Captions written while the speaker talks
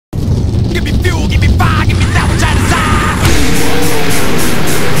fire, give me that which I desire.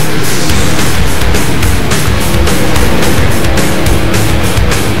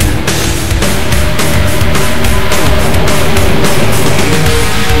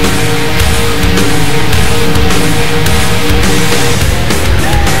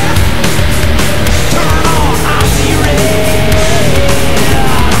 Turn on, I see red.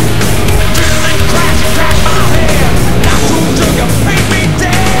 Adrenaline crash, crack my head. Not too till you paint me dead.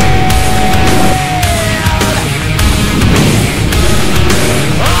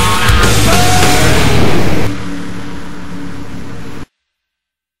 On I burn.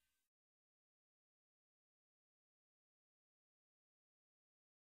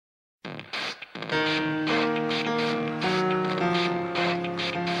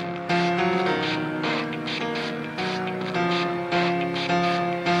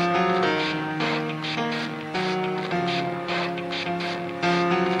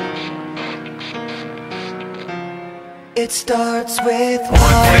 It starts with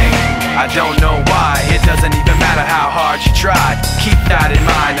One thing, I don't know why. It doesn't even matter how hard you try. Keep that in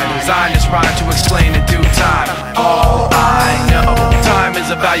mind. I designed this rhyme to explain in due time. All I know, time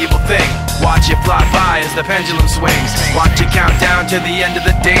is a valuable thing. Watch it fly by as the pendulum swings. Watch it count down to the end of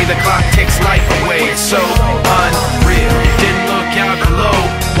the day. The clock takes life away. It's so unreal. Didn't look out below.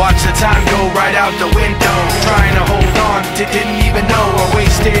 Watch the time go right out the window. Trying to hold on to didn't even know I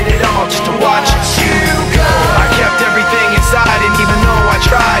wasted it all just to watch you go. I kept everything inside, and even though I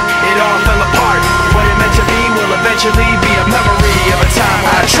tried, it all fell apart. What it meant to be will eventually be a memory of a time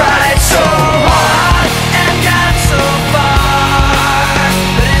when I tried so hard and got so far,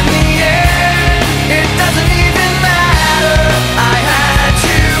 but in the end, it doesn't even matter. I had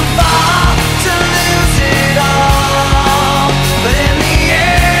to fall to lose it all, but in the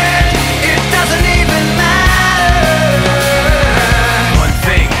end, it doesn't even matter. One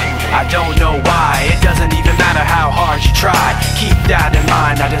thing, I don't know why. It doesn't even matter how hard you try. Keep that in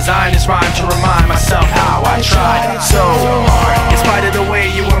mind. I designed this rhyme to remind myself how I tried so hard. In spite of the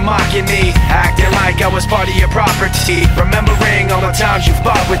way you were mocking me, acting like I was part of your property, remembering all the times you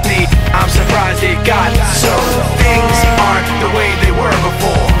fought with me, I'm surprised it got so. Things aren't the way they were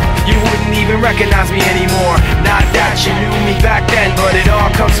before. You wouldn't even recognize me anymore. Not that you knew me back then, but it all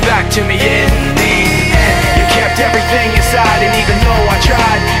comes back to me in the end. You kept everything inside, and even though I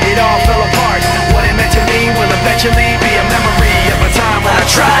tried, it all fell apart. What it meant to me will eventually be a memory of a time when I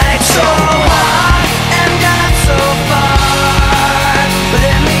tried so hard and got so far, but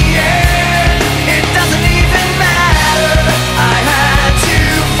in the end, it doesn't even matter. I had to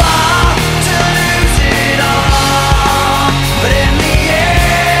fall to lose it all, but in the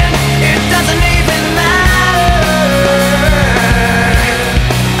end, it doesn't even matter.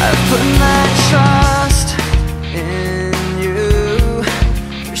 I put my trust in you,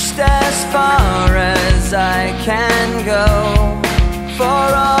 pushed as far as I can go.